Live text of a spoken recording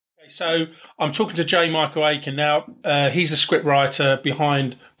So I'm talking to J. Michael Aiken now. He's the scriptwriter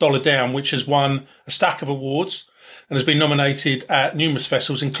behind Dollar Down, which has won a stack of awards and has been nominated at numerous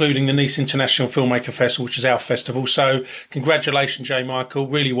festivals, including the Nice International Filmmaker Festival, which is our festival. So congratulations, J. Michael.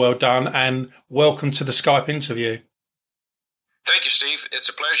 Really well done, and welcome to the Skype interview. Thank you, Steve. It's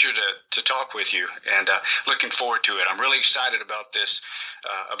a pleasure to talk with you, and looking forward to it. I'm really excited about this,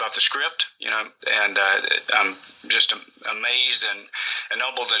 about the script, and I'm just amazed and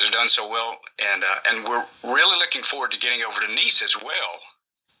humbled that it's done so well, and we're really looking forward to getting over to Nice as well.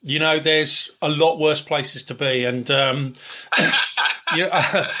 There's a lot worse places to be, and and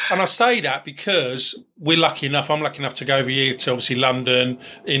I say that because we're lucky enough. I'm lucky enough to go over here to obviously London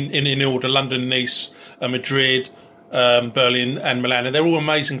in order: London, Nice, Madrid, Berlin and Milan, and they're all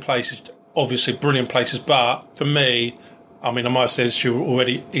amazing places, obviously brilliant places, but for me, I might have said to you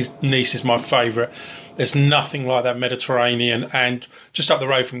already, Nice is my favourite. There's nothing like that Mediterranean, and just up the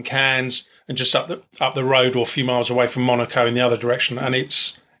road from Cannes and just up the road or a few miles away from Monaco in the other direction, and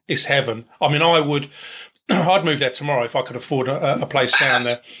it's heaven. I'd move there tomorrow if I could afford a place down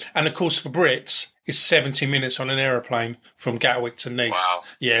there. And of course for Brits, it's 70 minutes on an aeroplane from Gatwick to Nice. Wow.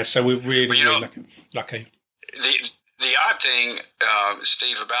 Yeah, so we're really lucky. The odd thing,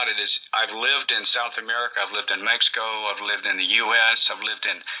 Steve, about it is I've lived in South America, I've lived in Mexico, I've lived in the U.S., I've lived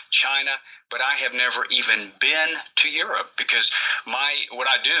in China, but I have never even been to Europe because what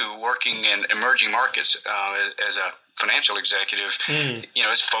I do working in emerging markets as a financial executive,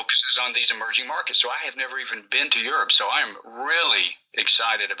 it focuses on these emerging markets. So I have never even been to Europe. So I'm really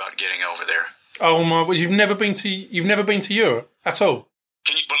excited about getting over there. Oh my! Well, you've never been to Europe at all?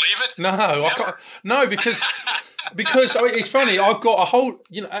 Can you believe it? No, because it's funny. I've got a whole,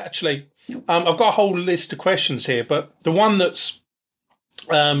 I've got a whole list of questions here, but the one that's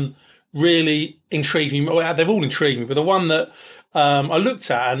really intrigued me, well, they've all intrigued me, but the one that I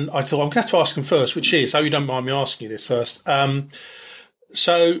looked at and I thought I'm going to have to ask him first, which is, you don't mind me asking you this first.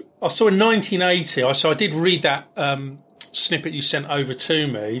 So I saw in 1980, I did read that snippet you sent over to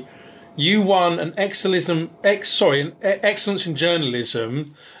me. You won an excellence in journalism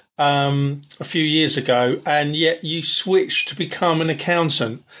a few years ago, and yet you switched to become an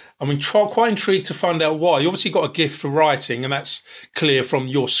accountant. Quite intrigued to find out why. You obviously got a gift for writing, and that's clear from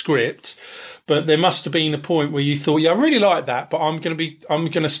your script. But there must have been a point where you thought, I really like that, but I'm going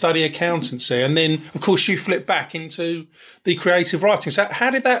to study accountancy. And then, of course, you flipped back into the creative writing. So how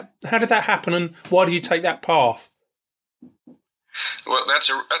did that happen, and why did you take that path? Well, that's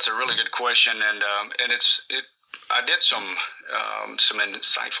a really good question, and I did some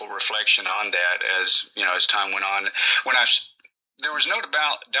insightful reflection on that as time went on. There was no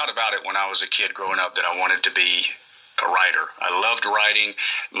doubt about it when I was a kid growing up that I wanted to be a writer. I loved writing.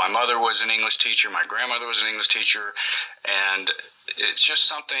 My mother was an English teacher. My grandmother was an English teacher, and it's just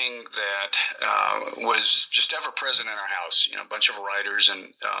something that was just ever present in our house. A bunch of writers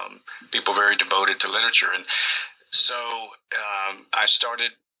and people very devoted to literature, and so I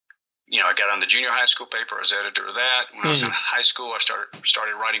started. I got on the junior high school paper. I was editor of that. When I was in high school, I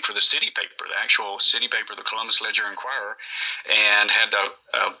started writing for the city paper, the actual city paper, the Columbus Ledger-Inquirer, and had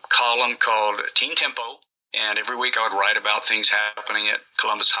a column called Teen Tempo. And every week I would write about things happening at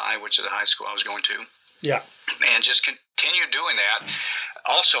Columbus High, which is the high school I was going to. Yeah. And just continued doing that.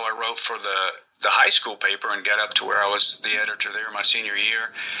 Also, I wrote for the high school paper and got up to where I was the editor there my senior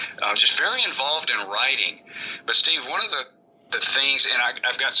year. Just very involved in writing. But Steve, one of the things, and I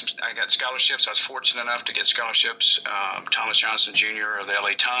got scholarships. I was fortunate enough to get scholarships. Thomas Johnson Jr. of the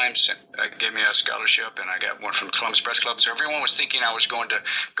LA Times gave me a scholarship, and I got one from the Columbus Press Club. So everyone was thinking I was going to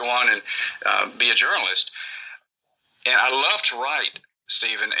go on and be a journalist. And I love to write,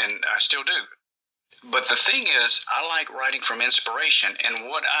 Steve, and I still do. But the thing is, I like writing from inspiration. And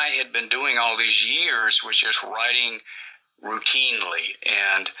what I had been doing all these years was just writing routinely,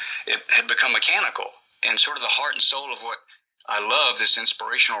 and it had become mechanical. And sort of the heart and soul of what I love, this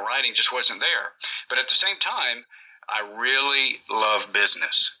inspirational writing, just wasn't there. But at the same time, I really love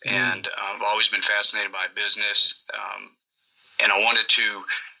business, and I've always been fascinated by business, and I wanted to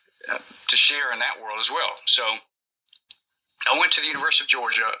share in that world as well. So I went to the University of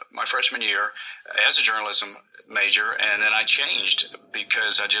Georgia my freshman year as a journalism major, and then I changed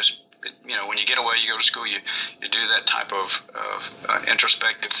because I just, when you get away, you go to school, you do that type of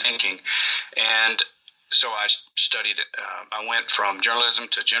introspective thinking, and so I studied. I went from journalism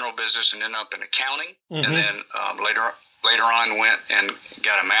to general business and ended up in accounting, and then later on went and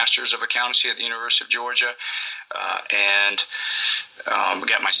got a master's of accountancy at the University of Georgia, and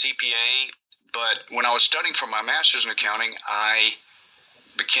got my CPA. But when I was studying for my master's in accounting, I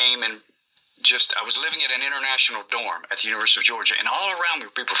became I was living at an international dorm at the University of Georgia, and all around me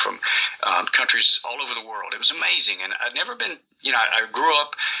were people from countries all over the world. It was amazing, and I'd never been. I grew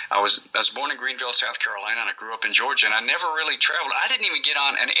up. I was born in Greenville, South Carolina, and I grew up in Georgia, and I never really traveled. I didn't even get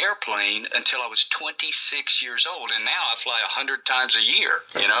on an airplane until I was 26 years old, and now I fly 100 times a year.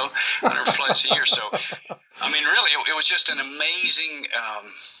 100 flights a year. So, I mean, really, it was just an amazing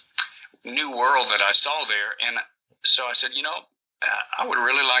new world that I saw there, and so I said, I would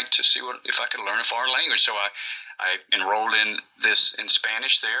really like to see if I could learn a foreign language. So I enrolled in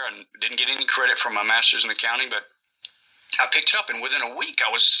Spanish there, and didn't get any credit for my master's in accounting, but I picked it up, and within a week,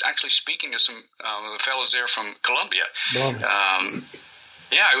 I was actually speaking to some of the fellows there from Colombia.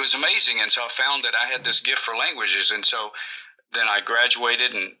 It was amazing, and so I found that I had this gift for languages, and so then I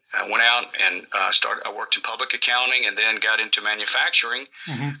graduated and I went out and I worked in public accounting, and then got into manufacturing.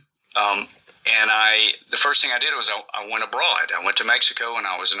 Mm-hmm. The first thing I did was I went abroad. I went to Mexico, and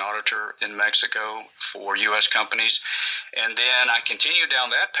I was an auditor in Mexico for U.S. companies, and then I continued down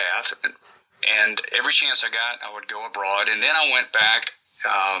that path. And every chance I got, I would go abroad. And then I went back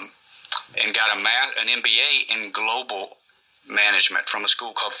and got an MBA in global management from a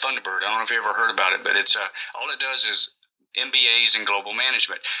school called Thunderbird. I don't know if you ever heard about it, but it's all it does is MBAs in global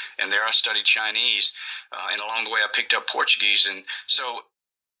management. And there I studied Chinese, and along the way I picked up Portuguese. And so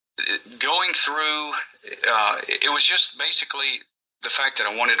going through, it was just basically the fact that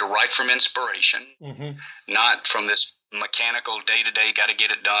I wanted to write from inspiration, mm-hmm. not from this mechanical day-to-day, got to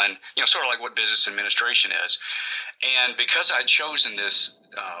get it done, sort of like what business administration is. And because I'd chosen this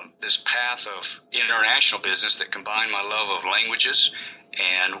path of international business that combined my love of languages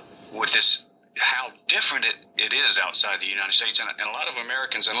and with this, how different it is outside the United States. And a lot of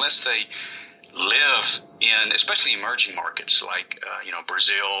Americans, unless they live in, especially emerging markets like,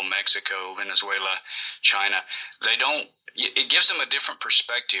 Brazil, Mexico, Venezuela, China, it gives them a different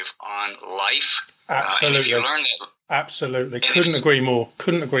perspective on life. Absolutely. And if you learn that, absolutely. Couldn't agree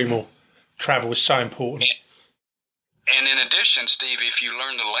more. Travel is so important. And in addition, Steve, if you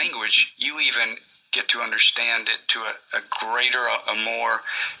learn the language, you even get to understand it to a greater, a more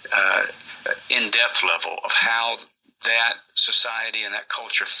in-depth level of how that society and that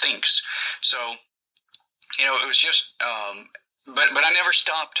culture thinks. So, it was just, but I never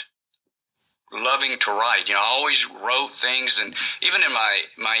stopped loving to write. I always wrote things, and even in my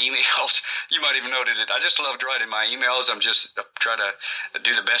emails, you might even noted it. I just loved writing my emails. I try to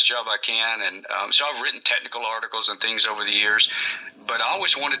do the best job I can, and so I've written technical articles and things over the years. But I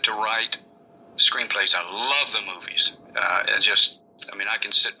always wanted to write screenplays. I love the movies. I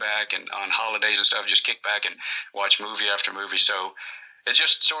can sit back and on holidays and stuff, just kick back and watch movie after movie. So it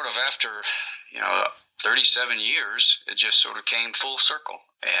just sort of after 37 years, it just sort of came full circle.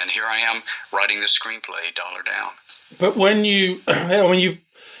 And here I am writing this screenplay, dollar down. But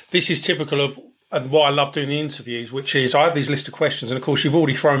this is typical of what I love doing the interviews, which is I have these list of questions, and of course you've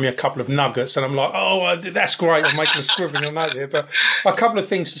already thrown me a couple of nuggets, and I'm like, oh, that's great. I'm making a scribbling note here, but a couple of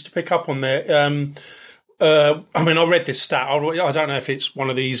things just to pick up on there. I read this stat. I don't know if it's one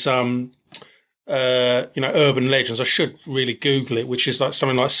of these, urban legends. I should really Google it, which is like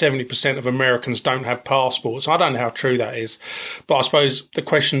something like 70% of Americans don't have passports. I don't know how true that is, but I suppose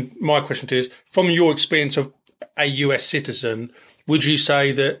my question to you is, from your experience of a US citizen, would you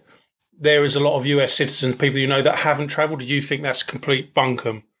say that there is a lot of US citizens, people that haven't travelled? Do you think that's complete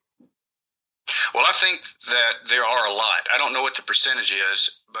bunkum? Well, I think that there are a lot. I don't know what the percentage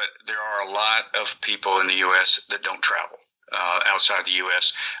is, but there are a lot of people in the U.S. that don't travel outside the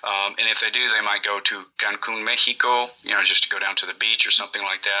U.S. And if they do, they might go to Cancun, Mexico, just to go down to the beach or something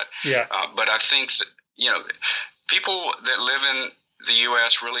like that. Yeah. But I think that, people that live in the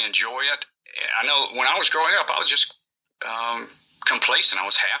U.S. really enjoy it. I know when I was growing up, I was just complacent. I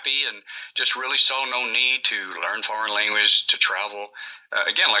was happy and just really saw no need to learn foreign language, to travel.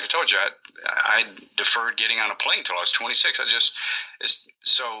 Again, like I told you, I deferred getting on a plane until I was 26.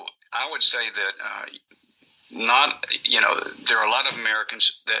 So I would say that there are a lot of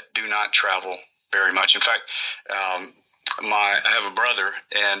Americans that do not travel very much. In fact, I have a brother,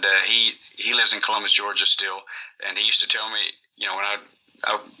 and he lives in Columbus, Georgia still, and he used to tell me,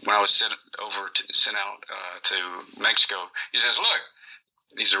 when I was sent out to Mexico, he says, look,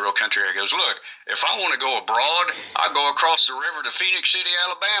 he's a real country guy. He goes, look, if I want to go abroad, I go across the river to Phoenix City,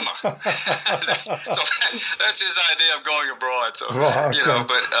 Alabama. So that's his idea of going abroad. So, right, okay.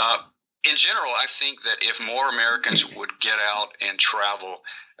 in general, I think that if more Americans would get out and travel,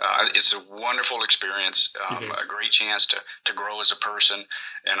 it's a wonderful experience, a great chance to grow as a person.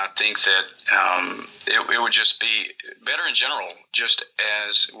 And I think that it would just be better in general, just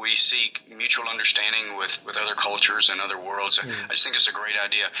as we seek mutual understanding with other cultures and other worlds. I just think it's a great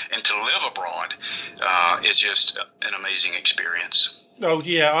idea. And to live abroad is just an amazing experience. Oh,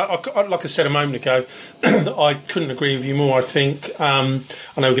 yeah. I like I said a moment ago, I couldn't agree with you more. I think, I know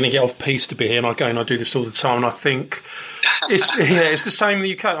we're going to get off piece to be here, and I do this all the time, and I think it's the same in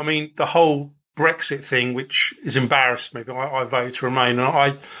the UK. I mean, the whole Brexit thing, which has embarrassed me, but I voted to remain.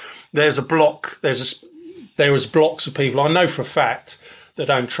 And there was blocks of people I know for a fact that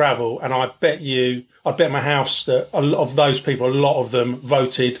don't travel, and I'd bet my house that a lot of those people, a lot of them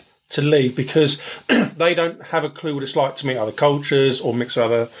voted to leave because they don't have a clue what it's like to meet other cultures or mix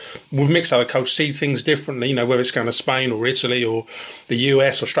other cultures, see things differently, whether it's going to Spain or Italy or the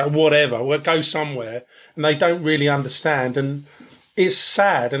US or Australia, whatever, go somewhere, and they don't really understand. And it's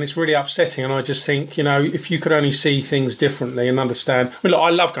sad and it's really upsetting. And I just think, if you could only see things differently and understand. I mean, look, I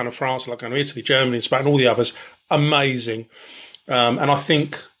love going to France, I love going to Italy, Germany, Spain, all the others. Amazing. And I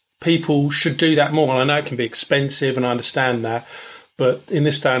think people should do that more. And I know it can be expensive, and I understand that. But in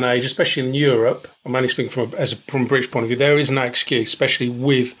this day and age, especially in Europe, I'm only speaking from a British point of view, there is no excuse, especially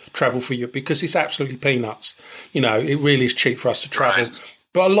with travel for Europe, because it's absolutely peanuts. It really is cheap for us to travel. Right.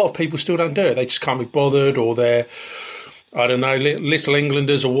 But a lot of people still don't do it. They just can't be bothered, or they're, I don't know, little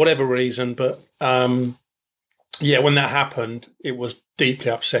Englanders or whatever reason. But, when that happened, it was deeply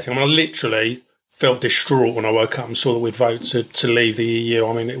upsetting. I literally felt distraught when I woke up and saw that we'd voted to leave the EU.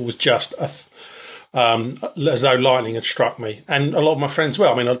 I mean, it was just as though lightning had struck me, and a lot of my friends.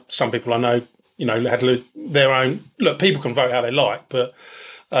 Well, I mean, some people I know, had their own. Look, people can vote how they like, but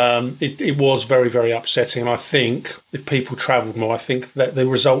it was very, very upsetting. And I think if people travelled more, I think that the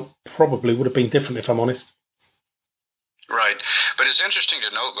result probably would have been different. If I'm honest. Right, but it's interesting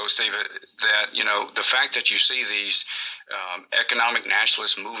to note, though, Steve, that the fact that you see these economic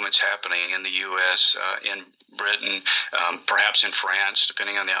nationalist movements happening in the U.S., in Britain, perhaps in France,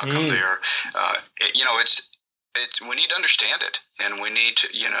 depending on the outcome there. We need to understand it, and we need to,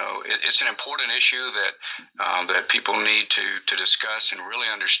 it's an important issue that people need to discuss and really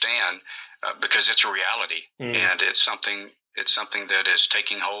understand because it's a reality, and it's something that is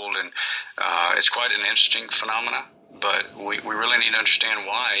taking hold, and it's quite an interesting phenomena. But we really need to understand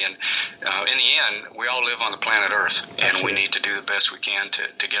why. And in the end, we all live on the planet Earth, and Absolutely. We need to do the best we can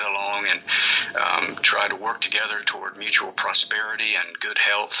to get along and try to work together toward mutual prosperity and good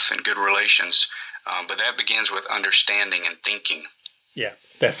health and good relations. But that begins with understanding and thinking. Yeah,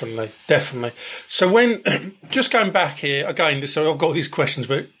 definitely. So when, just going back here, again, so I've got these questions,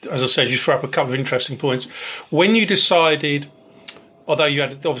 but as I said, you throw up a couple of interesting points. When you decided, although you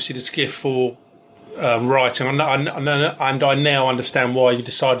had obviously this gift for writing, and I now understand why you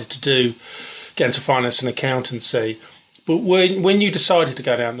decided to get into finance and accountancy. But when you decided to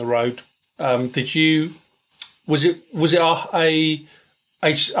go down the road, was it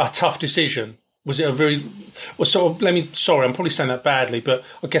a tough decision? Was it I'm probably saying that badly, but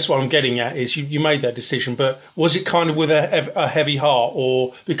I guess what I'm getting at is you made that decision, but was it kind of with a heavy heart,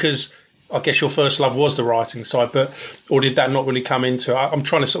 or because I guess your first love was the writing side, or did that not really come into it? I'm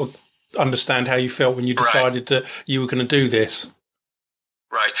trying to sort of understand how you felt when you decided that you were going to do this.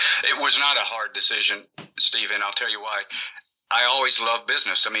 Right. It was not a hard decision, Steve, and I'll tell you why. I always loved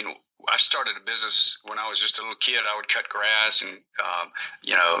business. I mean, I started a business when I was just a little kid. I would cut grass and,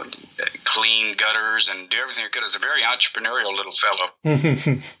 clean gutters and do everything I could. I was a very entrepreneurial little fellow.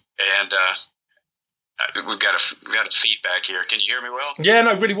 And we've got a feedback here. Can you hear me well? Yeah,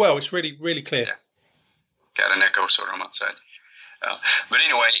 no, really well. It's really, really clear. Yeah. Got an echo sort of on my side. But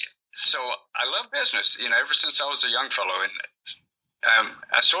anyway, so I love business, ever since I was a young fellow. And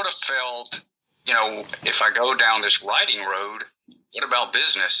I sort of felt, if I go down this writing road, what about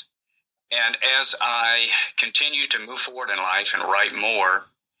business? And as I continue to move forward in life and write more,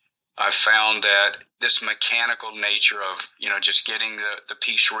 I found that this mechanical nature of, just getting the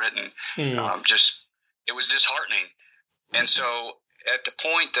piece written, it was disheartening. And so at the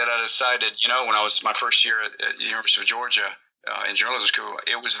point that I decided, when I was my first year at the University of Georgia in journalism school,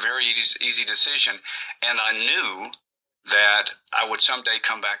 it was a very easy decision. And I knew that I would someday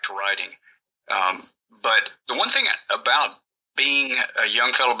come back to writing. But the one thing about being a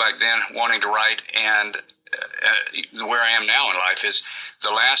young fellow back then wanting to write and where I am now in life is the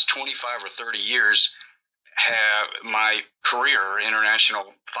last 25 or 30 years my career,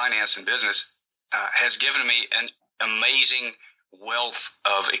 international finance and business, has given me an amazing wealth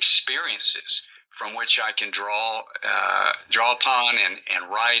of experiences from which I can draw upon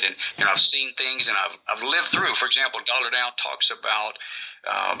and write. And I've seen things, and I've lived through. For example, Dollar Down talks about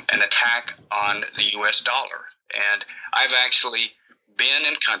an attack on the U.S. dollar, and I've actually been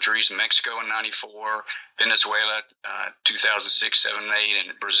in countries, Mexico in '94, Venezuela 2006, 7, 8,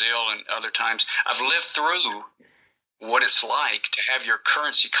 and Brazil and other times. I've lived through what it's like to have your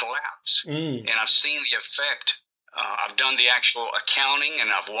currency collapse, and I've seen the effect. I've done the actual accounting, and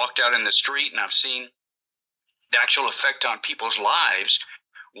I've walked out in the street, and I've seen the actual effect on people's lives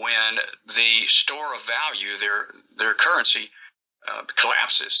when the store of value, their currency,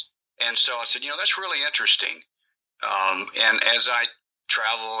 collapses. And so I said, that's really interesting. And as I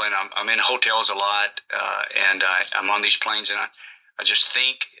travel, and I'm in hotels a lot, and I'm on these planes, and I just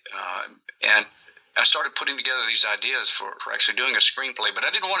think, and I started putting together these ideas for actually doing a screenplay, but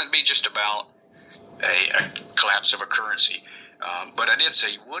I didn't want it to be just about a collapse of a currency. But I did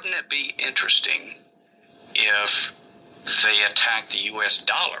say, wouldn't it be interesting if they attacked the U.S.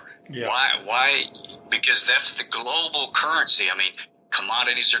 dollar? Yeah. Why? Because that's the global currency. I mean,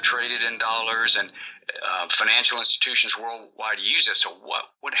 commodities are traded in dollars, and financial institutions worldwide use it. So what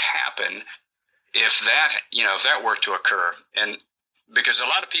would happen if that were to occur? And because a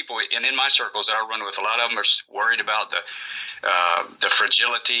lot of people, and in my circles that I run with, a lot of them are worried about the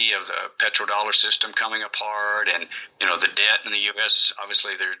fragility of the petrodollar system coming apart, and the debt in the U.S.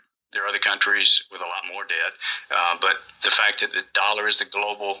 Obviously, there are other countries with a lot more debt, but the fact that the dollar is the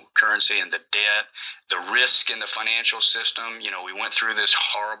global currency, and the debt, the risk in the financial system. We went through this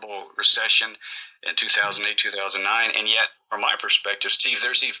horrible recession in 2008, 2009, and yet, from my perspective, Steve,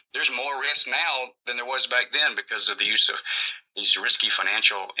 there's more risk now than there was back then because of the use of these risky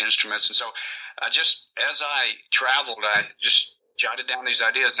financial instruments. And so as I traveled, I just jotted down these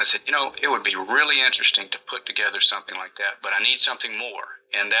ideas, and I said, it would be really interesting to put together something like that, but I need something more.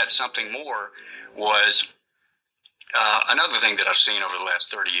 And that something more was another thing that I've seen over the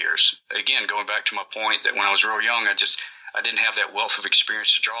last 30 years. Again, going back to my point that when I was real young, I didn't have that wealth of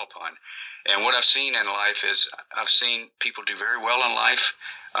experience to draw upon. And what I've seen in life is I've seen people do very well in life,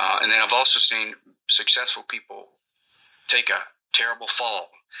 and then I've also seen successful people take a terrible fall,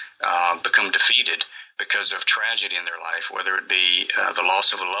 become defeated because of tragedy in their life, whether it be the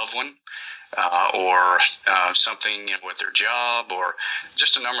loss of a loved one, or something with their job, or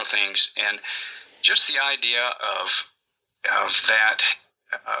just a number of things. And just the idea of that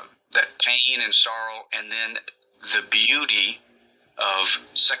pain and sorrow, and then the beauty of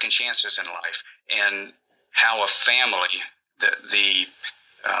second chances in life, and how a family, the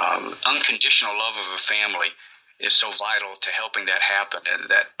unconditional love of a family, is so vital to helping that happen, and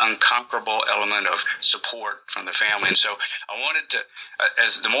that unconquerable element of support from the family. And so I wanted to,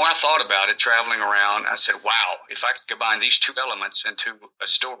 the more I thought about it, traveling around, I said, wow, if I could combine these two elements into a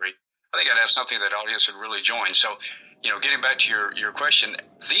story, I think I'd have something that audience would really join. So, getting back to your question,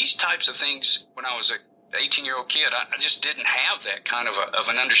 these types of things, when I was a 18-year-old kid, I just didn't have that kind of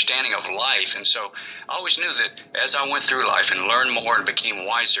an understanding of life. And so I always knew that as I went through life and learned more and became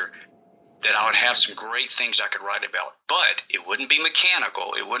wiser, that I would have some great things I could write about. But it wouldn't be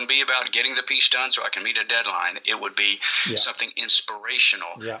mechanical. It wouldn't be about getting the piece done so I can meet a deadline. It would be something inspirational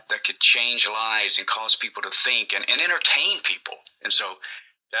that could change lives and cause people to think and entertain people. And so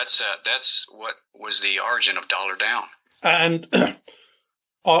that's what was the origin of Dollar Down. And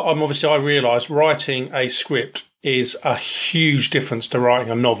I realise writing a script is a huge difference to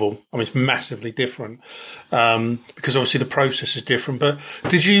writing a novel. I mean, it's massively different, because obviously the process is different. But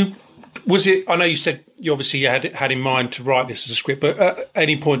I know you said you obviously had in mind to write this as a script, but at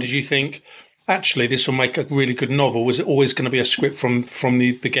any point did you think, actually, this will make a really good novel? Was it always going to be a script from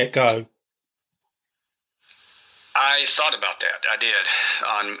the get-go? I thought about that. I did.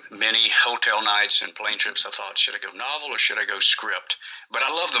 On many hotel nights and plane trips, I thought, should I go novel or should I go script? But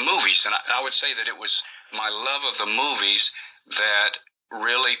I love the movies, and I would say that it was my love of the movies that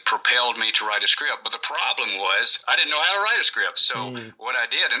really propelled me to write a script. But the problem was I didn't know how to write a script. So what I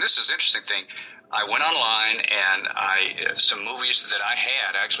did, and this is an interesting thing, I went online, and some movies that I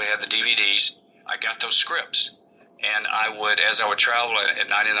actually had the DVDs, I got those scripts. And I would, as I would travel at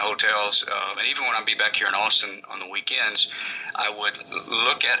night in the hotels, and even when I'd be back here in Austin on the weekends, I would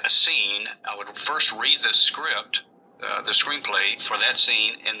look at a scene. I would first read the script, the screenplay for that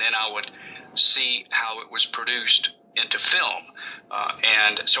scene, and then I would see how it was produced into film.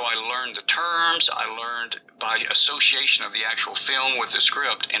 And so I learned the terms. I learned by association of the actual film with the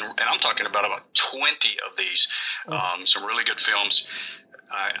script. And I'm talking about 20 of these, some really good films.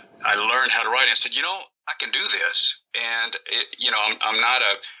 I learned how to write. And I said, I can do this. And, I'm not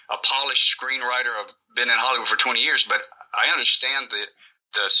a polished screenwriter. I've been in Hollywood for 20 years, but I understand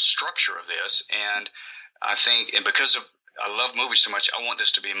the structure of this, and I think, and because I love movies so much, I want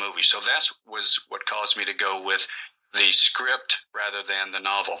this to be a movie. So that was what caused me to go with the script rather than the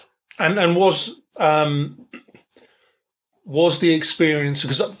novel. And was the experience,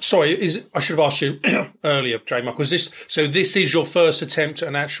 because I should have asked you earlier, J. Mark, this is your first attempt at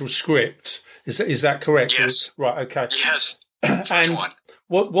an actual script? Is that correct? Yes. Right. Okay. Yes. And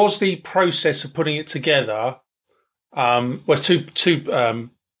what was the process of putting it together? Two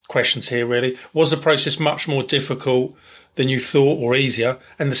questions here, really. Was the process much more difficult than you thought, or easier?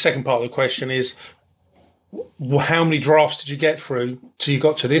 And the second part of the question is, how many drafts did you get through till you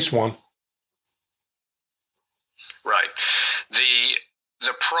got to this one? Right.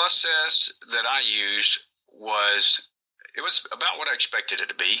 The process that I used was about what I expected it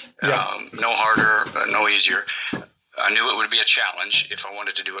to be. Yeah. No harder, no easier. I knew it would be a challenge if I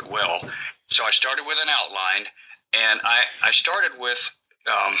wanted to do it well. So I started with an outline, and I started with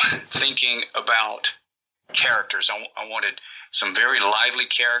thinking about characters. I wanted some very lively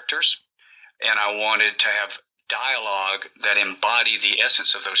characters, and I wanted to have dialogue that embodied the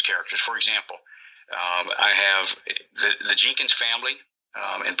essence of those characters. For example, I have the Jenkins family,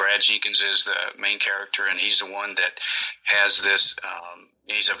 and Brad Jenkins is the main character, and he's the one that has this.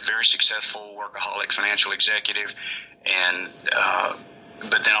 He's a very successful workaholic financial executive, and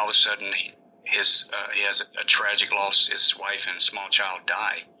but then all of a sudden he has a tragic loss. His wife and small child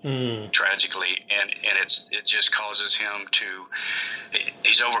die tragically, and it just causes him to.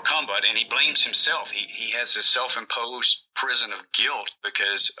 He's overcome, and he blames himself. He has this self-imposed prison of guilt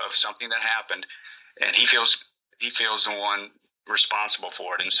because of something that happened, and he feels the one responsible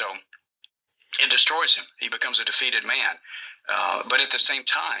for it, and so it destroys him. He becomes a defeated man. But at the same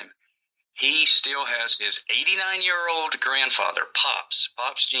time, he still has his 89-year-old grandfather,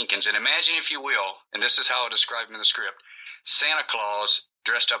 Pops Jenkins. And imagine, if you will, and this is how I describe him in the script, Santa Claus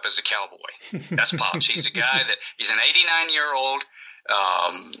dressed up as a cowboy. That's Pops. He's a guy he's an 89-year-old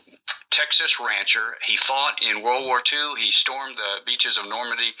Texas rancher. He fought in World War II. He stormed the beaches of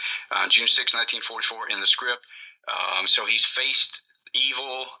Normandy June 6, 1944 in the script. So he's faced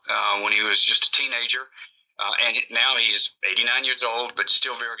evil when he was just a teenager. And now he's 89 years old, but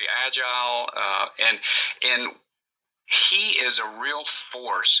still very agile. And he is a real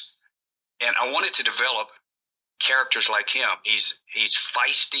force. And I wanted to develop characters like him. He's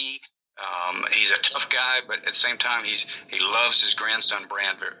feisty. He's a tough guy, but at the same time, he loves his grandson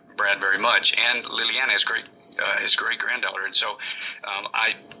Brad very much, and Liliana, his great granddaughter. And so,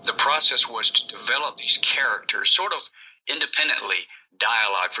 the process was to develop these characters sort of independently.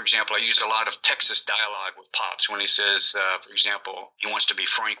 Dialogue, for example, I used a lot of Texas dialogue with Pops when he says, for example, he wants to be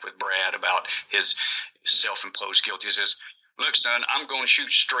frank with Brad about his self-imposed guilt. He says, "Look, son, I'm going to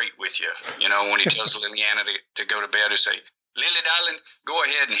shoot straight with you." You know, when he tells Liliana to go to bed, he say, "Lily, darling, go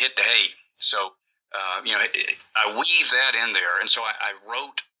ahead and hit the hay." So, I weave that in there. And so I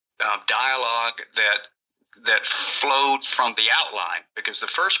wrote dialogue that flowed from the outline, because the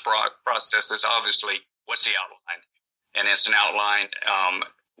first process is obviously, what's the outline? And it's an outline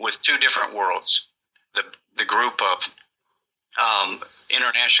with two different worlds. The group of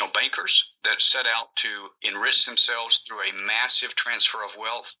international bankers that set out to enrich themselves through a massive transfer of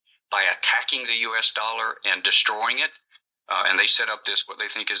wealth by attacking the U.S. dollar and destroying it. And they set up this, what they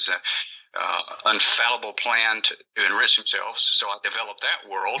think is an infallible plan to enrich themselves. So I developed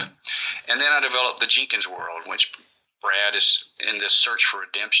that world. And then I developed the Jenkins world, which Brad is in this search for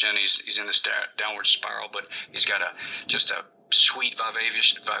redemption. He's in this downward spiral, but he's got just a sweet,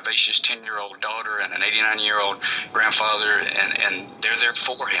 vivacious 10-year-old daughter and an 89-year-old grandfather, and they're there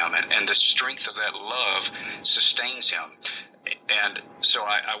for him. And the strength of that love sustains him. And so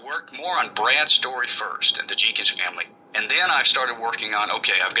I worked more on Brad's story first and the Jenkins family. And then I started working on,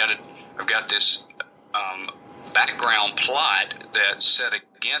 okay, I've got this background plot that's set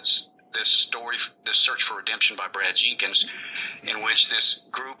against this story, this search for redemption by Brad Jenkins, in which this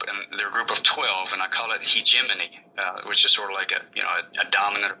group, and they're a group of 12, and I call it hegemony, which is sort of like a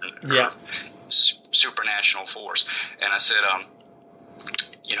dominant supranational force. And I said,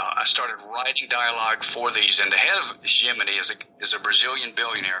 I started writing dialogue for these, and the head of hegemony is a Brazilian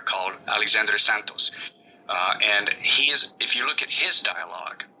billionaire called Alexandre Santos, and if you look at his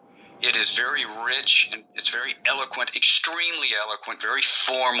dialogue, it is very rich, and it's very eloquent, extremely eloquent, very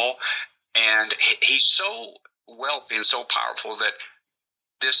formal, and he's so wealthy and so powerful that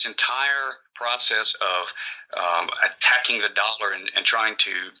this entire process of attacking the dollar and trying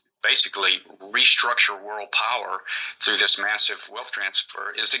to basically restructure world power through this massive wealth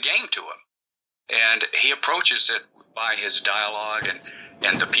transfer is a game to him. And he approaches it by his dialogue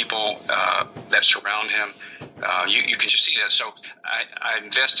and the people that surround him. You can just see that. So I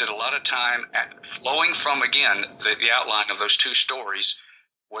invested a lot of time flowing from, again, the outline of those two stories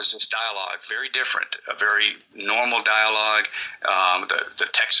was this dialogue, very different, a very normal dialogue, the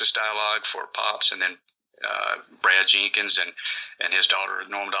Texas dialogue for Pops, and then Brad Jenkins and his daughter,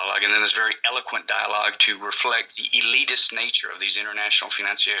 normal dialogue, and then this very eloquent dialogue to reflect the elitist nature of these international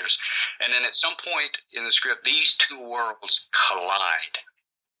financiers. And then at some point in the script, these two worlds collide.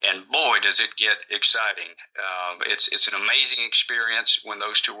 And boy, does it get exciting. It's an amazing experience when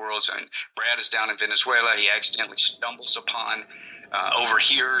those two worlds, and Brad is down in Venezuela. He accidentally stumbles upon,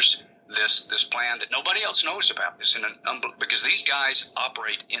 overhears this plan that nobody else knows about. Because these guys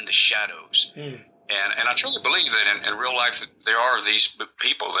operate in the shadows. And I truly believe that in real life, there are these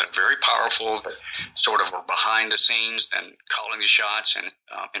people that are very powerful, that sort of are behind the scenes and calling the shots and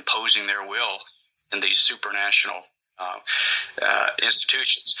imposing their will in these supranational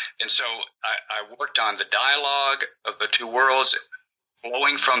institutions. And so I worked on the dialogue of the two worlds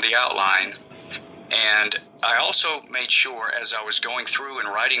flowing from the outline. And I also made sure, as I was going through and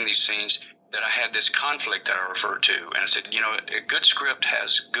writing these scenes, that I had this conflict that I referred to. And I said, a good script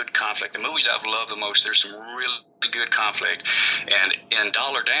has good conflict. The movies I've loved the most, there's some really good conflict. And in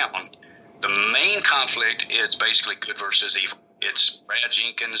Dollar Down, the main conflict is basically good versus evil. It's Brad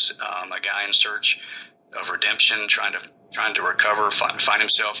Jenkins, a guy in search of redemption, trying to recover, find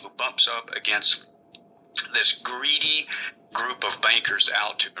himself, who bumps up against this greedy group of bankers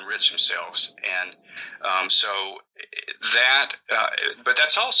out to enrich themselves. And but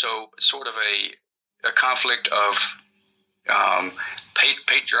that's also sort of a conflict of a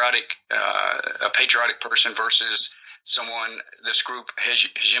patriotic person versus someone, this group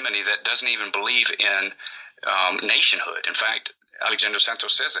hegemony that doesn't even believe in nationhood. In fact, Alexander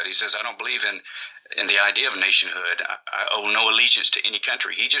Santos says that. He says, I don't believe in the idea of nationhood. I owe no allegiance to any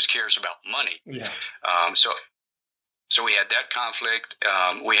country. He just cares about money. Yeah. So we had that conflict.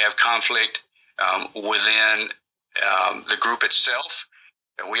 We have conflict within the group itself.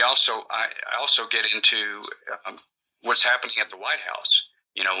 And I also get into what's happening at the White House.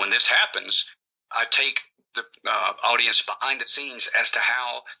 When this happens, I take the audience behind the scenes as to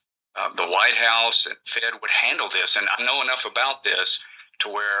how the White House and Fed would handle this. And I know enough about this to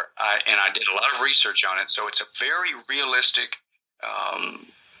where I did a lot of research on it. So it's a very realistic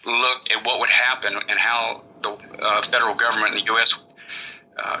look at what would happen and how the federal government in the U.S.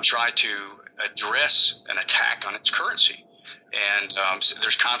 Try to address an attack on its currency. And so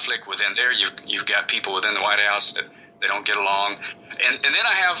there's conflict within there. You've got people within the White House that they don't get along. And then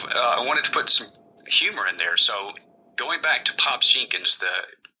I wanted to put some humor in there. So going back to Pops Jenkins,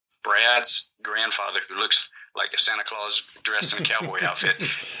 Brad's grandfather, who looks like a Santa Claus dressed in a cowboy outfit.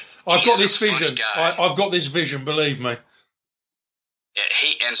 I've got this vision. I've got this vision, believe me.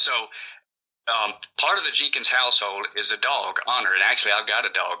 Part of the Jenkins household is a dog, Honor, and actually I've got a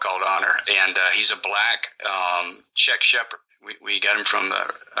dog called Honor, and he's a black Czech Shepherd. We got him from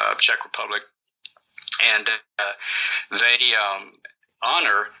the Czech Republic, and they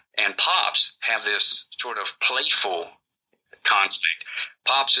Honor and Pops have this sort of playful conflict.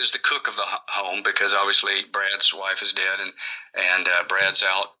 Pops is the cook of the home because obviously Brad's wife is dead, and Brad's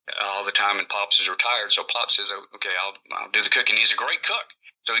out all the time, and Pops is retired. So Pops says, "Okay, I'll do the cooking." He's a great cook.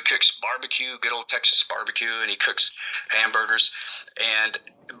 So he cooks barbecue, good old Texas barbecue, and he cooks hamburgers.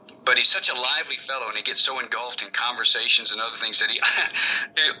 But he's such a lively fellow, and he gets so engulfed in conversations and other things that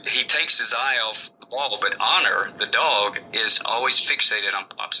he takes his eye off the ball. But Honor, the dog, is always fixated on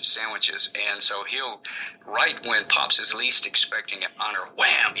Pops' sandwiches. And so right when Pops is least expecting it, Honor,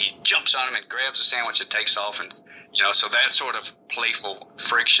 wham, he jumps on him and grabs the sandwich and takes off. And, so that sort of playful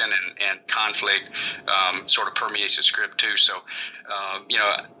friction and conflict sort of permeates the script too. So,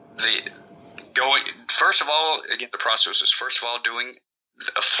 first of all, again, the process is first of all doing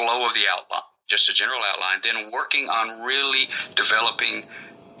a flow of the outline, just a general outline, then working on really developing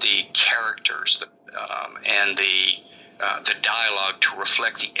the characters and the dialogue to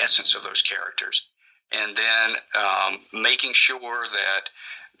reflect the essence of those characters, and then making sure that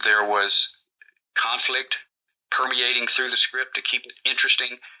there was conflict permeating through the script to keep it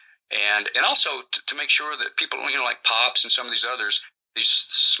interesting, and also to make sure that people, like Pops and some of these others, these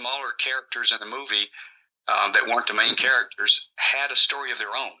smaller characters in the movie that weren't the main characters, had a story of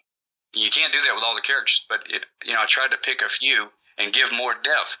their own. You can't do that with all the characters, but I tried to pick a few and give more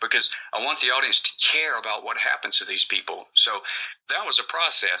depth because I want the audience to care about what happens to these people. So that was a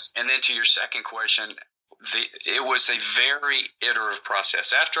process. And then to your second question, it was a very iterative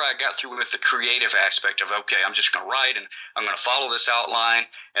process. After I got through with the creative aspect of, okay, I'm just going to write and I'm going to follow this outline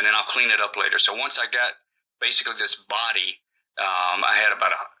and then I'll clean it up later. So once I got basically this body I had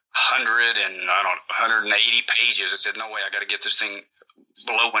about 180 pages. I said, no way, I got to get this thing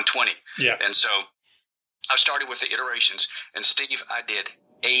below 120. Yeah. And so I started with the iterations. And Steve, I did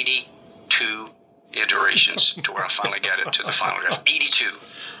 82 iterations to where I finally got it to the final draft. 82.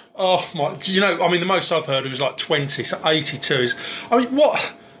 Oh my! The most I've heard was like 20. So 82 is.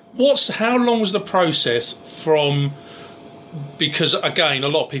 How long was the process from? Because again, a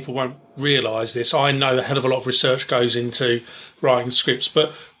lot of people won't realise this. I know a hell of a lot of research goes into writing scripts,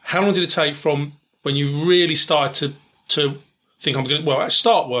 but how long did it take from when you really started to think I'm going to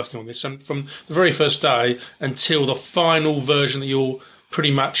start working on this, and from the very first day until the final version that you're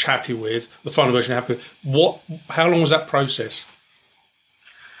pretty much happy with, the final version you're happy with? How long was that process?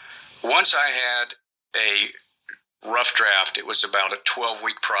 Once I had a rough draft, it was about a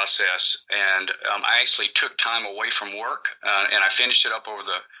 12-week process, and I actually took time away from work, and I finished it up over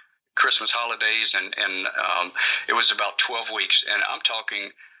the Christmas holidays, and it was about 12 weeks, and I'm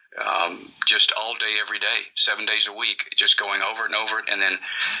talking just all day, every day, 7 days a week, just going over it and over it, and then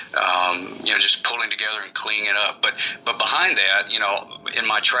just pulling together and cleaning it up. But behind that, in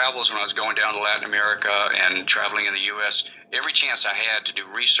my travels when I was going down to Latin America and traveling in the U.S., every chance I had to do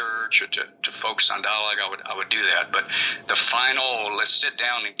research or to focus on dialogue, I would do that. But the final, let's sit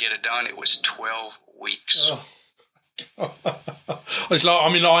down and get it done, it was 12 weeks. Oh. It's like,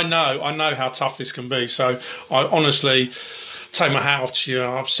 I know how tough this can be. So I honestly take my hat off to you.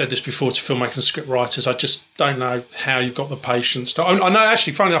 I've said this before to filmmakers and script writers. I just don't know how you've got the patience. I know,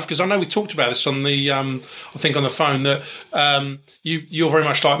 actually, funny enough, because I know we talked about this on the, I think on the phone, that you're very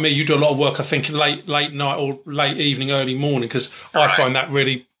much like me. You do a lot of work, I think, late night or late evening, early morning, because I find that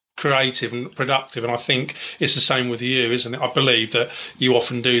really creative and productive. And I think it's the same with you, isn't it? I believe that you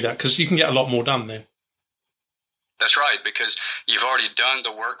often do that because you can get a lot more done then. That's right, because you've already done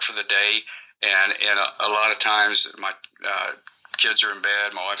the work for the day. And a lot of times my kids are in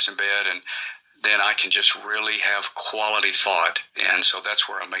bed, my wife's in bed, and then I can just really have quality thought. And so that's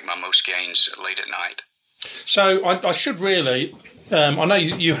where I make my most gains late at night. So I should really, I know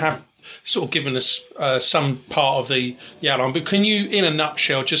you have sort of given us some part of the outline, but can you, in a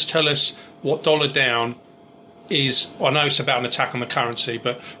nutshell, just tell us what Dollar Down is? I know it's about an attack on the currency,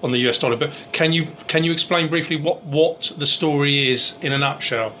 but on the US dollar, but can you explain briefly what the story is in a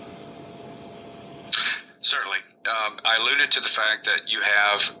nutshell? Certainly. I alluded to the fact that you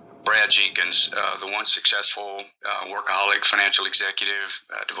have Brad Jenkins, the once successful workaholic, financial executive,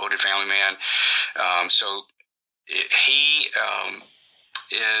 devoted family man. He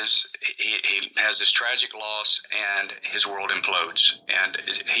has this tragic loss, and his world implodes. And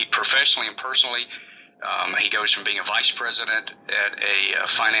he professionally and personally, he goes from being a vice president at a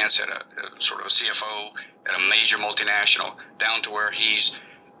finance at a sort of a CFO at a major multinational down to where he's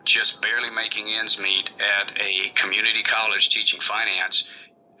just barely making ends meet at a community college teaching finance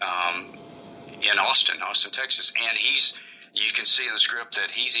in Austin, Texas. And you can see in the script that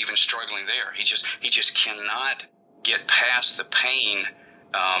he's even struggling there. He just cannot get past the pain,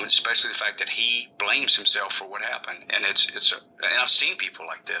 especially the fact that he blames himself for what happened. And and I've seen people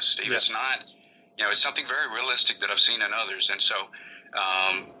like this, Steve. Yeah. It's not, it's something very realistic that I've seen in others. And so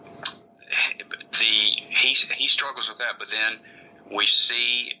he struggles with that, but then we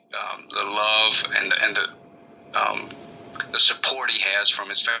see the love and the support he has from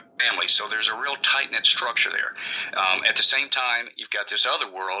his family. So there's a real tight-knit structure there. At the same time, you've got this other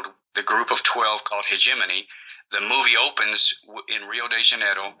world, the group of 12 called Hegemony. The movie opens in Rio de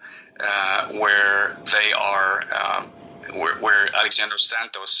Janeiro, where they are, where Alexandre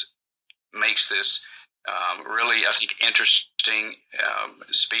Santos makes this really, I think, interesting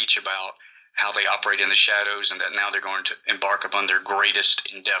speech about how they operate in the shadows, and that now they're going to embark upon their greatest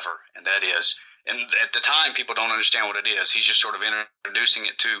endeavor, and that is, and at the time people don't understand what it is. He's just sort of introducing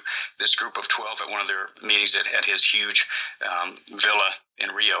it to this group of 12 at one of their meetings at his huge villa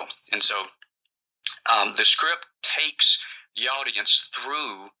in Rio. And so the script takes the audience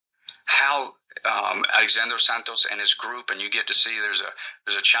through how Alexandre Santos and his group, and you get to see there's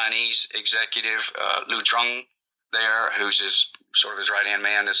a Chinese executive, Lu Zhong, there, who's his right-hand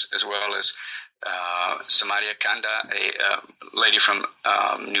man, as well as Samaria Kanda, a lady from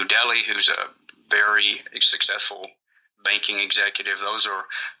New Delhi, who's a very successful banking executive. Those are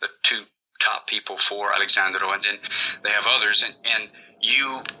the two top people for Alexandro, and then they have others. And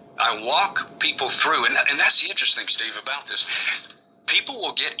I walk people through, and that's the interesting, Steve, about this. People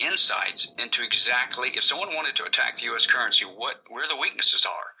will get insights into exactly, if someone wanted to attack the U.S. currency, where the weaknesses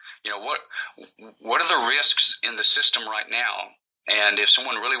are. What are the risks in the system right now? And if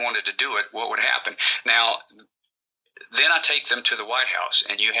someone really wanted to do it, what would happen? Now, then I take them to the White House,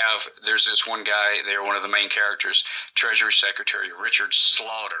 and there's this one guy there, one of the main characters, Treasury Secretary Richard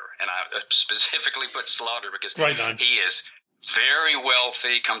Slaughter, and I specifically put Slaughter because he is very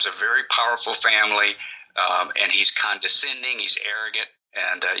wealthy, comes a very powerful family, and he's condescending, he's arrogant,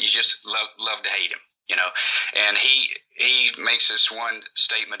 and you just love to hate him, you know. And he makes this one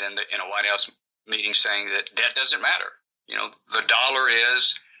statement in a White House meeting saying that debt doesn't matter. You know, the dollar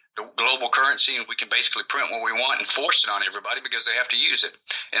is the global currency, and we can basically print what we want and force it on everybody because they have to use it.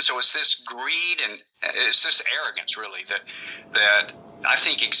 And so it's this greed and it's this arrogance, really, that I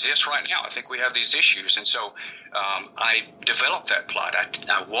think exists right now. I think we have these issues. And so I developed that plot.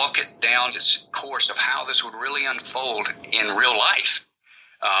 I walk it down this course of how this would really unfold in real life.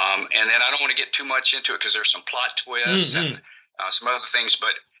 And then I don't want to get too much into it because there's some plot twists and some other things,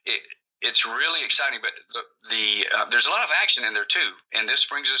 but it's really exciting, but there's a lot of action in there too. And this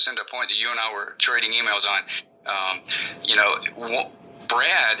brings us into a point that you and I were trading emails on.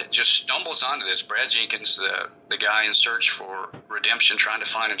 Brad just stumbles onto this. Brad Jenkins, the guy in search for redemption, trying to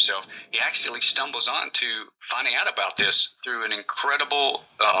find himself, he actually stumbles onto finding out about this through an incredible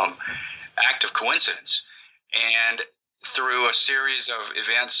act of coincidence. And through a series of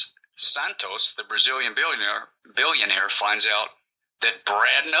events, Santos, the Brazilian billionaire, finds out that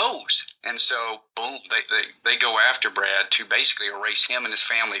Brad knows. And so, boom, they go after Brad to basically erase him and his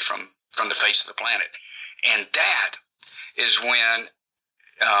family from the face of the planet. And that is when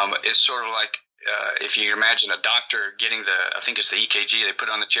it's sort of like if you imagine a doctor getting I think it's the EKG they put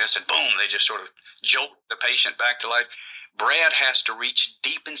on the chest, and boom, they just sort of jolt the patient back to life. Brad has to reach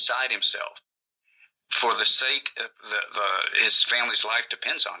deep inside himself for the sake of his family's life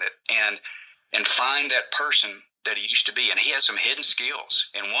depends on it, and find that person that he used to be. And he has some hidden skills,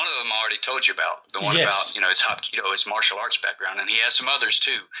 and one of them I already told you about, the one about his Hapkido, his martial arts background, and he has some others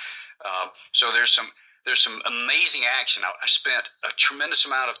too. So there's some amazing action. I spent a tremendous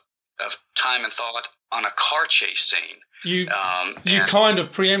amount of time and thought on a car chase scene. You kind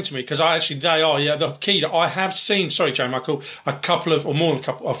of preempted me, because the Hapkido I have seen. Sorry, Joe Michael,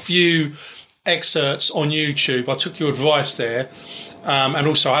 a few excerpts on YouTube. I took your advice there. And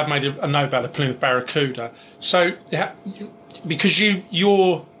also, I've made a note about the Plymouth Barracuda. So, because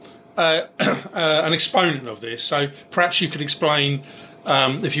you're an exponent of this, so perhaps you could explain,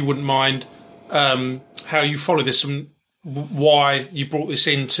 if you wouldn't mind, how you follow this and why you brought this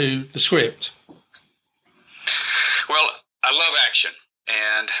into the script. Well, I love action,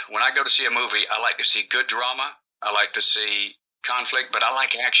 and when I go to see a movie, I like to see good drama. I like to see conflict, but I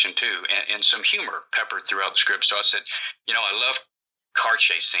like action too, and some humor peppered throughout the script. So I said, I love car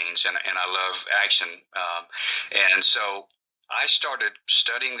chase scenes, and I love action. And so I started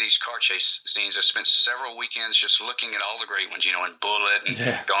studying these car chase scenes. I spent several weekends just looking at all the great ones, and Bullet and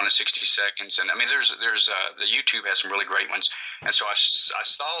Gone in 60 Seconds. And I mean, there's the YouTube has some really great ones. And so I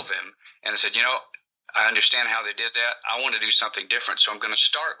saw them and I said, I understand how they did that. I want to do something different. So I'm going to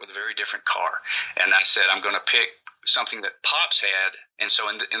start with a very different car. And I said, I'm going to pick something that Pops had. And so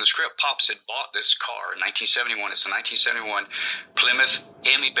in the script, Pops had bought this car in 1971. It's a 1971 Plymouth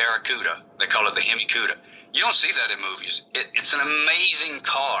Hemi Barracuda. They call it the Hemi Cuda. You don't see that in movies. It's an amazing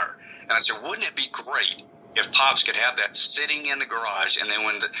car. And I said, wouldn't it be great if Pops could have that sitting in the garage, and then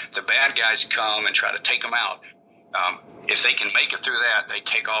when the bad guys come and try to take them out, if they can make it through that, they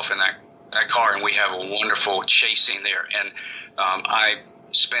take off in that car, and we have a wonderful chase scene there. And I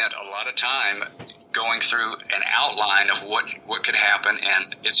spent a lot of time going through an outline of what could happen,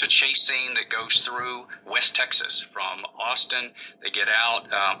 and it's a chase scene that goes through West Texas from Austin. They get out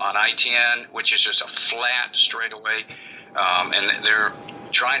on I-10, which is just a flat straightaway, and they're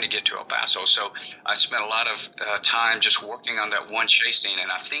trying to get to El Paso. So I spent a lot of time just working on that one chase scene, and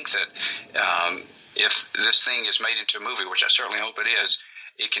I think that if this thing is made into a movie, which I certainly hope it is,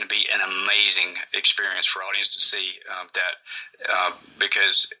 it can be an amazing experience for audience to see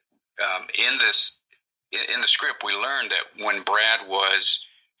because in the script, we learned that when Brad was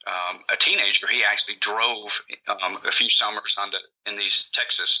a teenager, he actually drove a few summers in these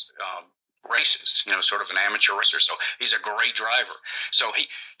Texas races, sort of an amateur racer. So he's a great driver. So he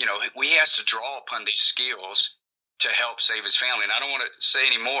has to draw upon these skills to help save his family. And I don't want to say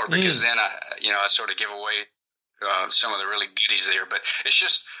any more because then I sort of give away some of the really goodies there. But I'm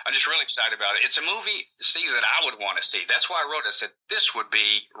just really excited about it. It's a movie, Steve, that I would want to see. That's why I wrote it. I said, this would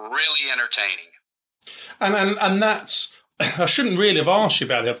be really entertaining. And that's, I shouldn't really have asked you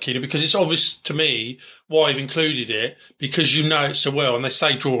about the Hapkido, because it's obvious to me why I've included it, because you know it so well, and they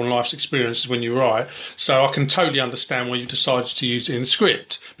say draw on life's experiences when you write. So I can totally understand why you've decided to use it in the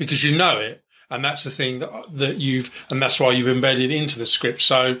script, because you know it, and that's the thing that and that's why you've embedded it into the script.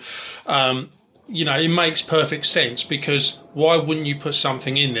 So it makes perfect sense, because why wouldn't you put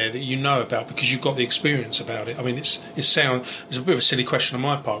something in there that you know about because you've got the experience about it? I mean, it's a bit of a silly question on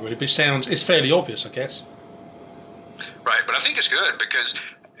my part, really, but it's fairly obvious, I guess. Right, but I think it's good because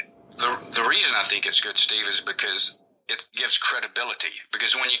the reason I think it's good, Steve, is because it gives credibility.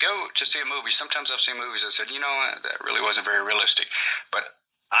 Because when you go to see a movie, sometimes I've seen movies that said, that really wasn't very realistic. But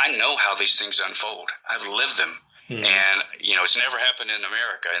I know how these things unfold. I've lived them. Mm. And, it's never happened in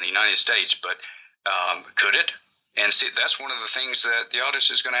America, in the United States, but could it? And see, that's one of the things that the audience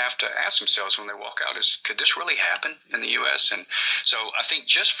is going to have to ask themselves when they walk out is, could this really happen in the U.S.? And so I think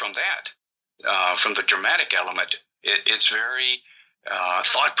just from that, from the dramatic element, it's very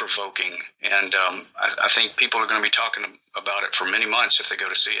thought-provoking, and I think people are going to be talking about it for many months if they go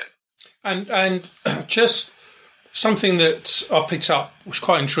to see it. And just something that I've picked up was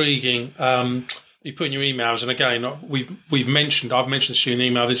quite intriguing. You put in your emails, and again, I've mentioned this to you in the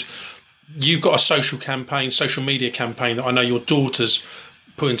email. You've got a social media campaign that I know your daughter's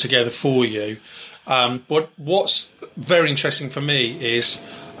putting together for you. What's very interesting for me is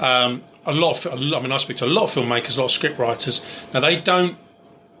I speak to a lot of filmmakers, a lot of scriptwriters. Now,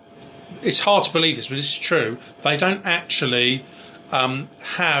 it's hard to believe this, but this is true. They don't actually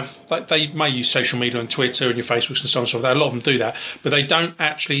they may use social media and Twitter and your Facebooks and so on and so forth. A lot of them do that, but they don't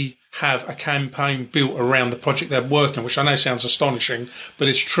actually have a campaign built around the project they're working on, which I know sounds astonishing, but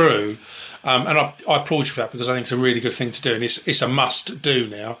it's true. And I applaud you for that, because I think it's a really good thing to do, and it's a must do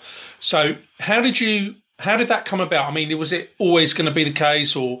now. So how did that come about? I mean, was it always going to be the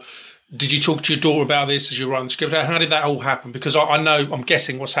case, or did you talk to your daughter about this as you were writing the script? How did that all happen? Because I'm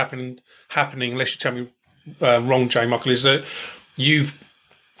guessing what's happening, unless you tell me wrong, J. Michael, is that you've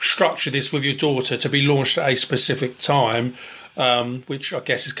structured this with your daughter to be launched at a specific time, which I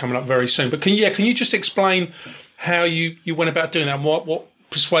guess is coming up very soon. But can you just explain how you went about doing that, and what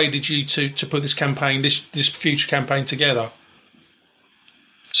persuaded you to put this campaign, this future campaign together?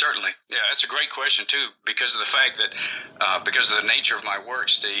 Certainly. Yeah, it's a great question, too, because of the fact that, because of the nature of my work,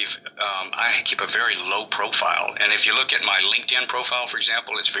 Steve, I keep a very low profile. And if you look at my LinkedIn profile, for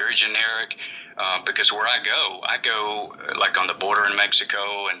example, it's very generic, because where I go like on the border in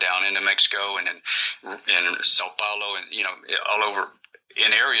Mexico and down into Mexico and in Sao Paulo and, all over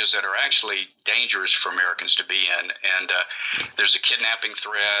in areas that are actually dangerous for Americans to be in. And there's a kidnapping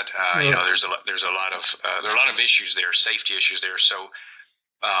threat. There's a lot of issues there, safety issues there. So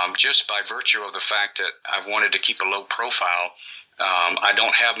just by virtue of the fact that I've wanted to keep a low profile, I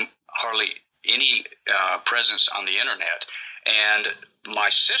don't have hardly any presence on the internet. And my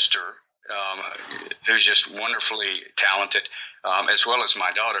sister, who's just wonderfully talented, as well as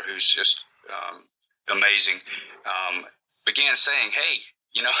my daughter, who's just amazing, began saying, "Hey,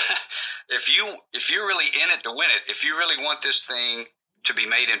 if you're really in it to win it, if you really want this thing to be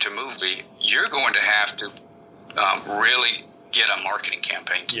made into a movie, you're going to have to really get a marketing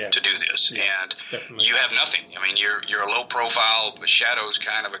campaign to do this. Yeah, and definitely. You have nothing. I mean, you're a low profile, shadows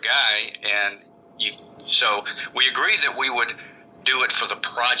kind of a guy, and so we agreed that we would do it for the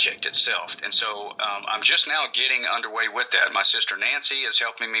project itself. And so I'm just now getting underway with that. My sister Nancy is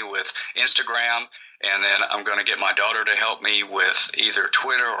helping me with Instagram, and then I'm going to get my daughter to help me with either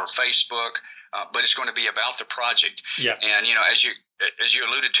Twitter or Facebook. But it's going to be about the project. Yeah. And, as you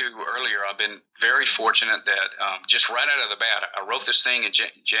alluded to earlier, I've been very fortunate that just right out of the bat, I wrote this thing in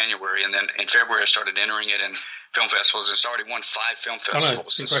January, and then in February I started entering it in film festivals, and started won 5 film festivals. I know,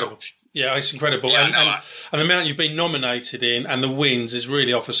 it's incredible. Yeah, it's incredible. Yeah, and the amount you've been nominated in and the wins is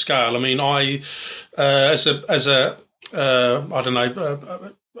really off a scale. I mean, as a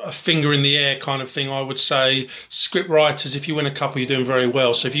finger in the air kind of thing, I would say script writers, if you win a couple, you're doing very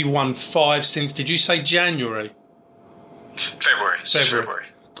well. So if you won 5 since, did you say January? February.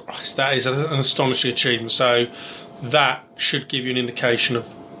 Christ, that is an astonishing achievement. So that should give you an indication of,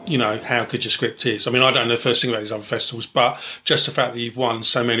 how good your script is. I mean, I don't know the first thing about these other festivals, but just the fact that you've won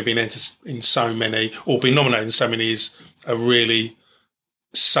so many, been entered in so many, or been nominated in so many is a really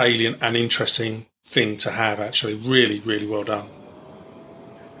salient and interesting thing to have, actually. Really, really well done.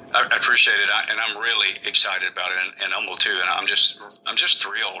 I appreciate it, and I'm really excited about it, and humble too. And I'm just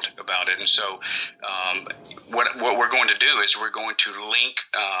thrilled about it. And so, what we're going to do is we're going to link.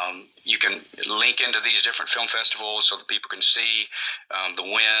 You can link into these different film festivals so that people can see the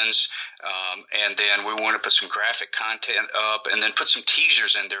wins, and then we want to put some graphic content up, and then put some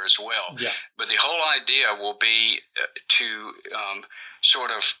teasers in there as well. Yeah. But the whole idea will be to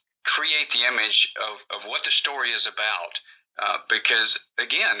sort of create the image of what the story is about. Because,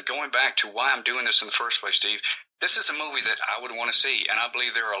 again, going back to why I'm doing this in the first place, Steve, this is a movie that I would want to see. And I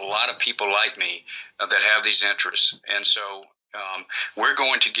believe there are a lot of people like me that have these interests. And so we're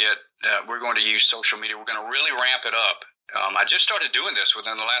going to use social media. We're going to really ramp it up. I just started doing this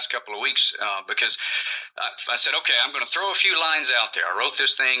within the last couple of weeks because I said, okay, I'm going to throw a few lines out there. I wrote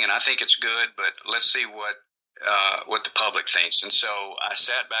this thing and I think it's good, but let's see what the public thinks. And so I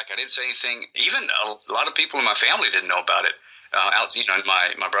sat back. I didn't say anything. Even a lot of people in my family didn't know about it.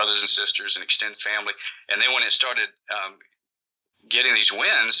 My brothers and sisters and extended family. And then when it started getting these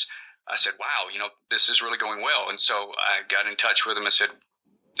wins, I said, wow, this is really going well. And so I got in touch with them and said,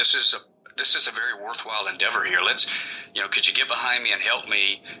 this is a very worthwhile endeavor here. Let's, could you get behind me and help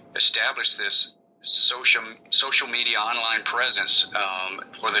me establish this social media online presence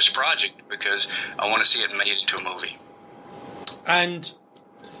for this project, because I want to see it made into a movie. And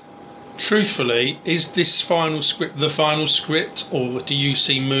truthfully, is this final script the final script, or do you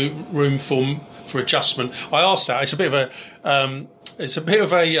see room for adjustment? I asked that. It's a bit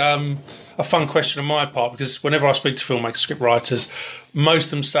of a fun question on my part, because whenever I speak to filmmakers, script writers, most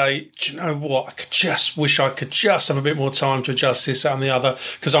of them say, do you know what, I could just wish I could just have a bit more time to adjust this, that and the other,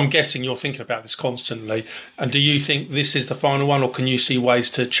 because I'm guessing you're thinking about this constantly. And do you think this is the final one, or can you see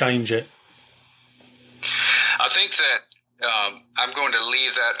ways to change it? I think that I'm going to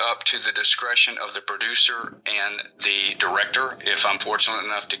leave that up to the discretion of the producer and the director if I'm fortunate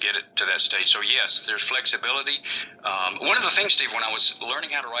enough to get it to that stage. So yes, there's flexibility. One of the things, Steve, when I was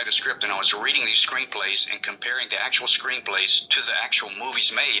learning how to write a script and I was reading these screenplays and comparing the actual screenplays to the actual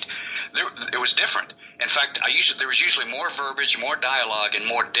movies made, it was different. In fact, there was usually more verbiage, more dialogue, and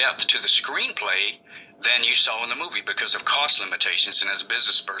more depth to the screenplay than you saw in the movie because of cost limitations. And as a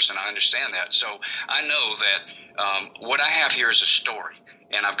business person, I understand that. So I know that what I have here is a story,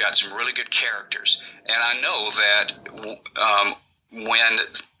 and I've got some really good characters. And I know that when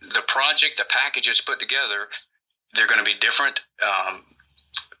the package is put together, they're going to be different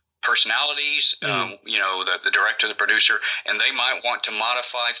personalities, the director, the producer, and they might want to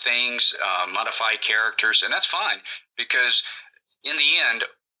modify things, modify characters, and that's fine, because in the end,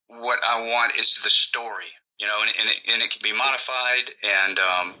 what I want is the story, and it can be modified, and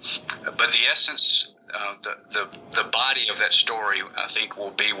but the essence, the body of that story, I think,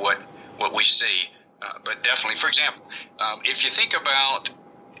 will be what we see. But definitely, for example, if you think about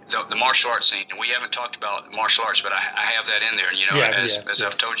the martial arts scene, and we haven't talked about martial arts, but I have that in there, and as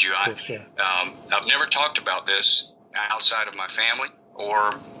I've told you, I've never talked about this outside of my family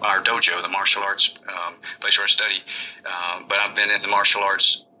or our dojo, the martial arts place where I study, but I've been in the martial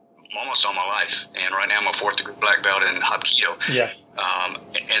arts almost all my life, and right now I'm a 4th degree black belt in Hapkido.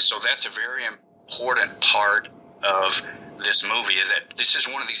 And so that's a very important part of this movie, is that this is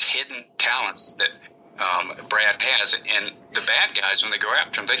one of these hidden talents that Brad has, and the bad guys, when they go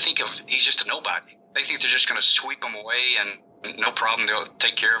after him, they think he's just a nobody. They think they're just going to sweep him away and no problem, they'll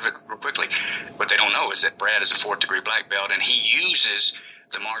take care of it real quickly. What they don't know is that Brad is a 4th degree black belt, and he uses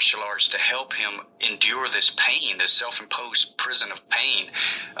the martial arts to help him endure this pain, this self-imposed prison of pain.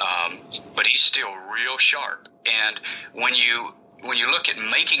 But he's still real sharp. And when you look at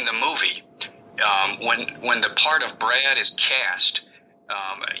making the movie, when the part of Brad is cast,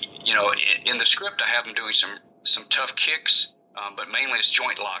 in the script I have him doing some tough kicks, but mainly it's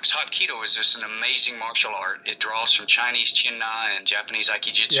joint locks. Hapkido is just an amazing martial art. It draws from Chinese Chin Na and Japanese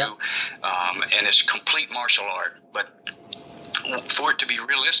Aikijitsu, and it's complete martial art. But for it to be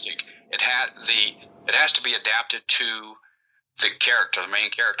realistic, it has to be adapted to the character, the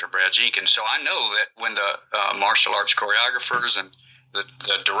main character, Brad Jenkins. So I know that when the martial arts choreographers and the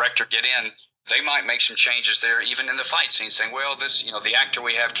director get in, they might make some changes there, even in the fight scene, saying, well, this, the actor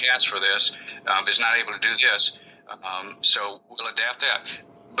we have cast for this is not able to do this, so we'll adapt that.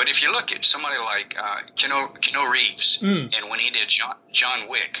 But if you look at somebody like Keanu Reeves, and when he did John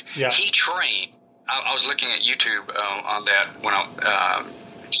Wick, he trained. I was looking at YouTube on that when I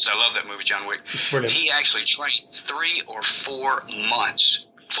love that movie, John Wick. He actually trained 3 or 4 months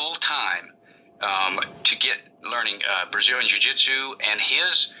full time to get learning Brazilian Jiu-Jitsu, and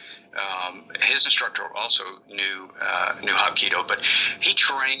his instructor also knew Hapkido, but he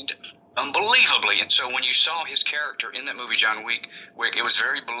trained unbelievably. And so when you saw his character in that movie, John Wick, it was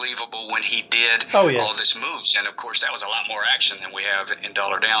very believable when he did all these moves. And of course, that was a lot more action than we have in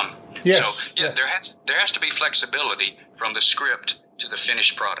Dollar Down. There has to be flexibility from the script to the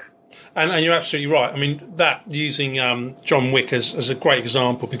finished product. And you're absolutely right. I mean, that using John Wick as a great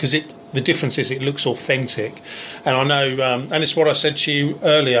example, because the difference is it looks authentic. And I know, and it's what I said to you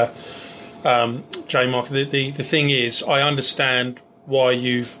earlier, J. Mark, the thing is, I understand why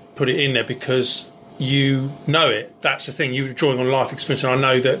you've put it in there, because you know it. That's the thing. You're drawing on life experience, and I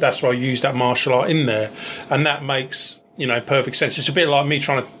know that's why I use that martial art in there. And that makes, perfect sense. It's a bit like me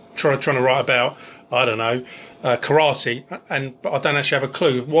trying to trying to write about, I don't know, karate, but I don't actually have a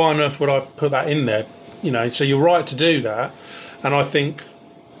clue. Why on earth would I put that in there? So you're right to do that, and I think,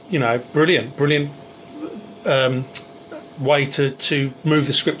 brilliant way to move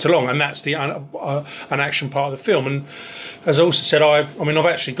the script along, and that's the an action part of the film. And as I also said, I've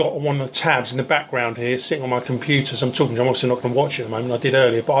actually got one of the tabs in the background here sitting on my computer, so I'm obviously not going to watch it at the moment. I did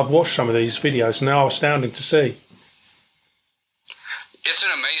earlier, but I've watched some of these videos and they are astounding to see. It's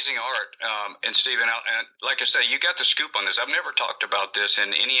an amazing art, and Stephen, and like I say, you got the scoop on this. I've never talked about this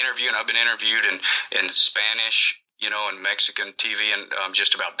in any interview, and I've been interviewed in Spanish, and Mexican TV, and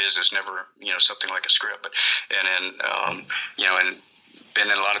just about business, never, something like a script, but, and been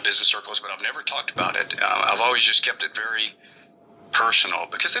in a lot of business circles, but I've never talked about it. I've always just kept it very personal,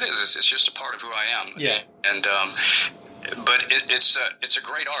 because it's just a part of who I am. Yeah. And, but it's a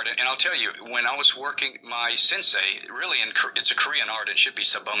great art, and I'll tell you, when I was working, my sensei, really, it's a Korean art. It should be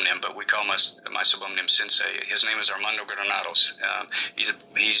sabumnim, but we call my sabumnim sensei. His name is Armando Granados. He's a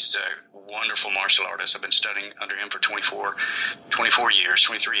wonderful martial artist. I've been studying under him for 23 years.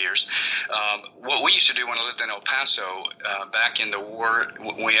 What we used to do when I lived in El Paso, back in the war,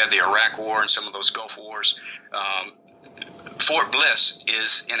 when we had the Iraq War and some of those Gulf Wars, Fort Bliss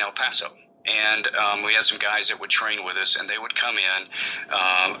is in El Paso. And we had some guys that would train with us, and they would come in,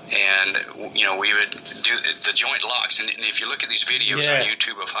 and we would do the joint locks. And if you look at these videos on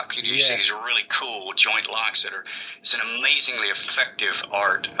YouTube of Hapkido, you see these really cool joint locks it's an amazingly effective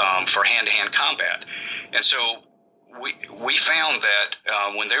art for hand-to-hand combat. And so we found that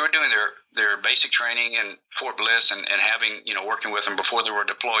when they were doing their basic training in Fort Bliss and having working with them before they were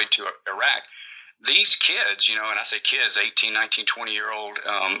deployed to Iraq, these kids, and I say kids, 18, 19, 20-year-old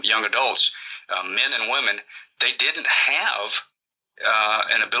young adults, men and women, they didn't have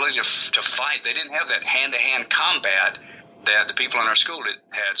an ability to fight. They didn't have that hand-to-hand combat that the people in our school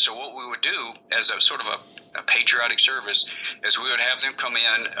had. So what we would do as a sort of a patriotic service is we would have them come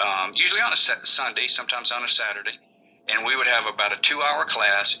in, usually on a Sunday, sometimes on a Saturday, and we would have about a 2-hour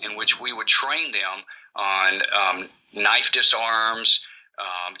class in which we would train them on knife disarms,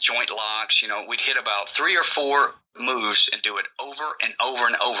 joint locks. We'd hit about 3 or 4 moves and do it over and over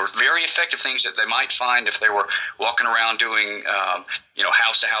and over. Very effective things that they might find if they were walking around doing,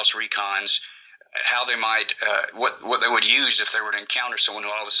 house-to-house recons. How they might, what they would use if they were to encounter someone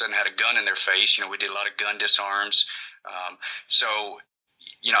who all of a sudden had a gun in their face. We did a lot of gun disarms. That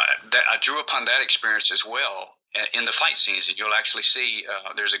I drew upon that experience as well in the fight scenes. And you'll actually see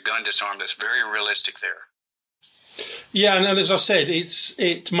there's a gun disarm that's very realistic there. Yeah, and as I said,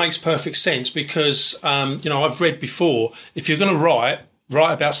 it makes perfect sense because, I've read before, if you're going to write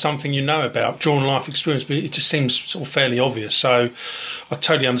about something about, draw on life experience, but it just seems sort of fairly obvious. So I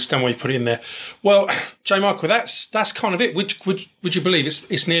totally understand why you put it in there. Well, J. Michael, that's kind of it. Would you believe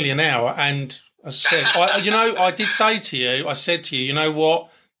it's nearly an hour? And as I said, I did say to you, I said to you, you know what?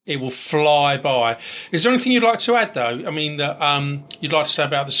 It will fly by. Is there anything you'd like to add, though? I mean, you'd like to say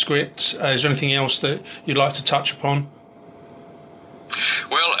about the script? Is there anything else that you'd like to touch upon?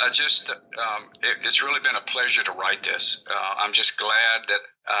 Well, it's really been a pleasure to write this. I'm just glad that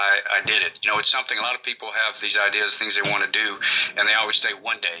I did it. It's something a lot of people have these ideas, things they want to do, and they always say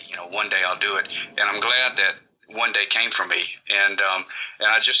one day I'll do it. And I'm glad that one day came for me. And I'm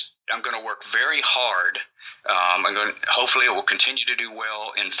going to work very hard. Hopefully it will continue to do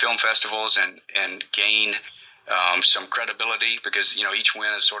well in film festivals and gain some credibility, because each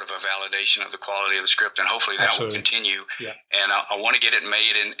win is sort of a validation of the quality of the script, and hopefully that will continue. Yeah. And I want to get it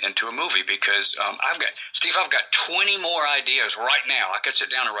made into a movie, because I've got 20 more ideas right now. I could sit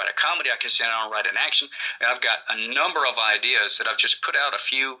down and write a comedy. I could sit down and write an action. And I've got a number of ideas that I've just put out a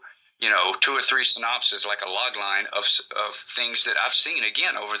few 2 or 3 synopses, like a log line of things that I've seen,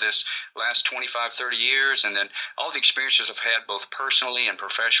 again, over this last 25, 30 years, and then all the experiences I've had both personally and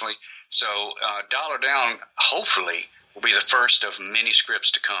professionally. So Dollar Down, hopefully, will be the first of many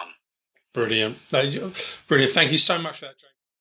scripts to come. Brilliant. Brilliant. Thank you so much for that, Jake.